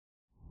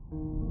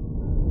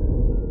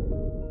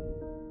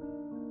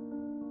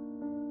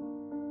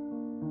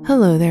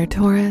Hello there,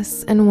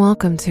 Taurus, and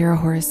welcome to your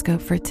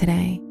horoscope for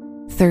today,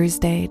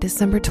 Thursday,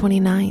 December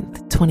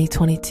 29th,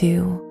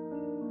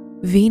 2022.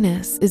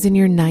 Venus is in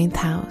your 9th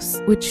house,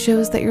 which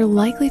shows that you're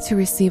likely to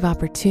receive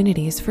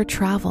opportunities for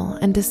travel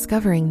and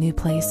discovering new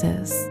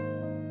places.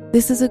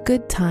 This is a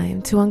good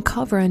time to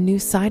uncover a new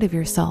side of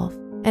yourself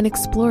and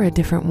explore a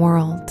different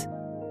world.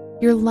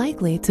 You're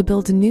likely to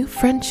build new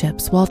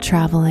friendships while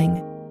traveling.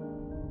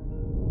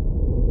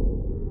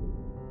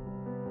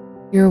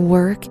 Your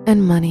work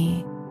and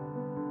money.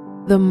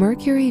 The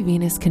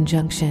Mercury-Venus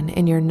conjunction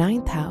in your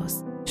 9th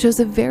house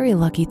shows a very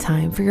lucky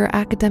time for your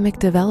academic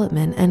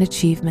development and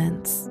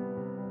achievements.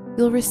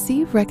 You'll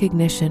receive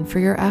recognition for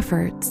your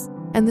efforts,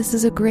 and this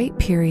is a great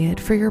period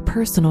for your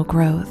personal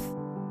growth.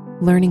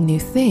 Learning new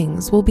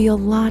things will be a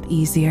lot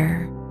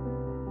easier.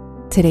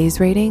 Today's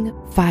rating,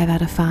 5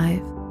 out of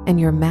 5, and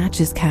your match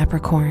is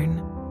Capricorn.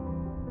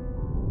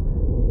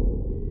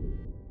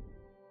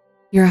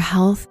 Your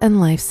health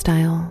and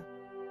lifestyle.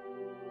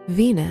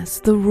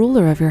 Venus, the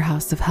ruler of your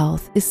house of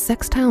health, is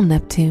sextile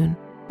Neptune,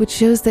 which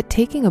shows that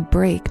taking a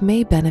break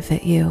may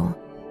benefit you.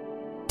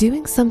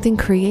 Doing something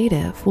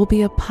creative will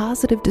be a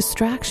positive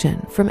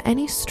distraction from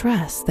any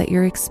stress that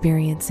you're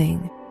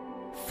experiencing.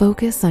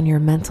 Focus on your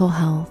mental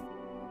health.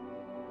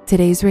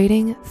 Today's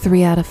rating,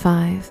 3 out of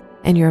 5,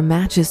 and your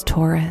match is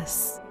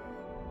Taurus.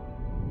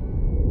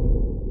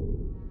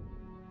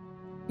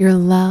 Your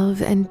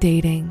love and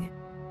dating.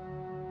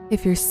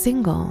 If you're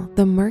single,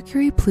 the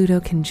Mercury-Pluto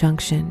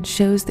conjunction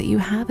shows that you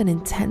have an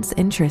intense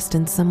interest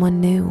in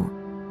someone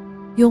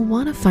new. You'll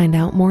want to find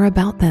out more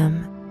about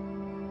them.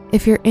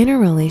 If you're in a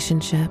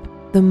relationship,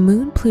 the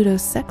Moon-Pluto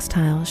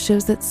sextile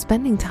shows that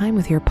spending time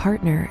with your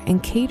partner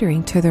and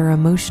catering to their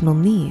emotional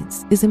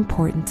needs is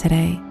important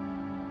today.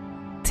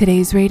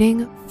 Today's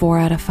rating, 4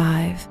 out of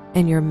 5,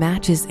 and your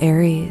match is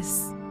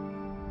Aries.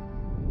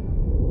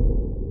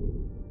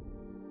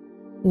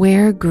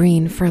 Wear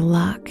green for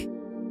luck.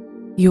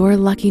 Your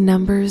lucky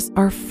numbers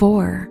are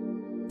 4,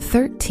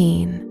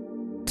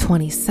 13,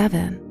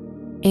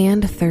 27,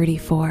 and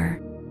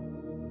 34.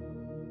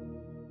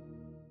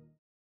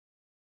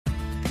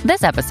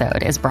 This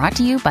episode is brought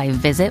to you by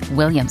Visit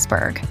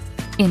Williamsburg.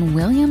 In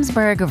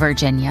Williamsburg,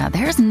 Virginia,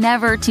 there's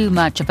never too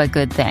much of a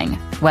good thing.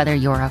 Whether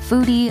you're a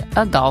foodie,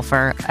 a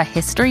golfer, a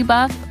history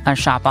buff, a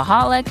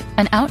shopaholic,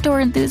 an outdoor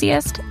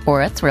enthusiast,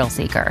 or a thrill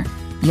seeker,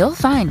 you'll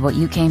find what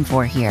you came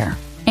for here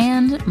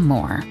and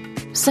more.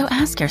 So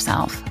ask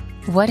yourself,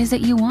 what is it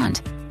you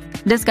want?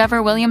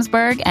 Discover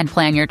Williamsburg and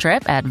plan your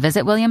trip at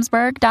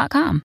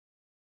visitwilliamsburg.com.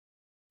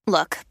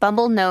 Look,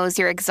 Bumble knows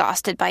you're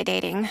exhausted by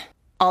dating.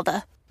 All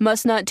the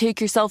must not take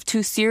yourself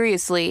too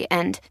seriously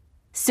and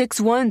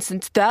 6'1"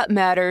 since that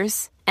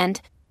matters. And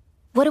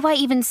what do I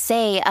even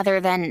say other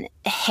than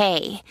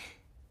hey?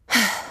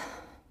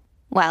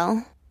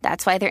 Well,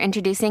 that's why they're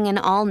introducing an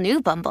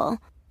all-new Bumble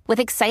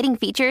with exciting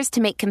features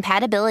to make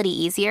compatibility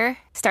easier,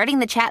 starting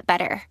the chat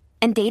better,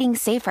 and dating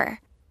safer.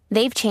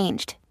 They've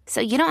changed, so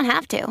you don't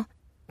have to.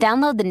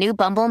 Download the new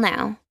Bumble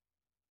now.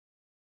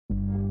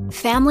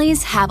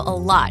 Families have a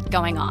lot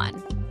going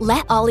on.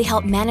 Let Ollie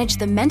help manage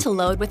the mental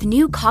load with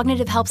new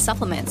cognitive help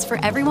supplements for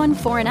everyone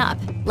 4 and up,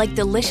 like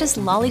delicious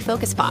Lolly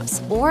Focus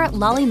Pops or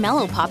Lolly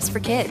Mellow Pops for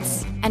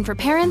kids. And for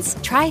parents,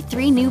 try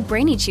 3 new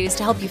Brainy Chews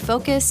to help you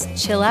focus,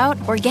 chill out,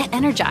 or get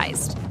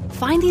energized.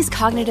 Find these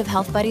cognitive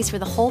health buddies for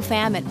the whole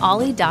fam at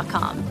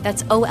ollie.com.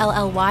 That's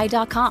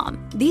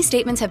OLLY.com. These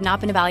statements have not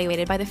been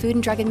evaluated by the Food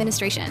and Drug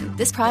Administration.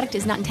 This product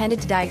is not intended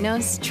to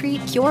diagnose,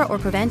 treat, cure, or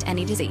prevent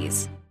any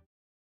disease.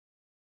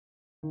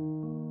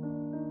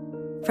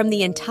 From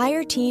the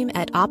entire team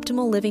at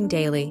Optimal Living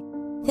Daily,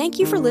 thank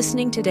you for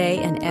listening today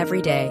and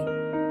every day.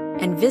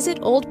 And visit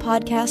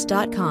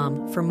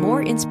oldpodcast.com for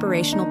more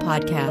inspirational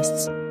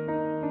podcasts.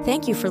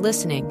 Thank you for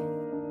listening.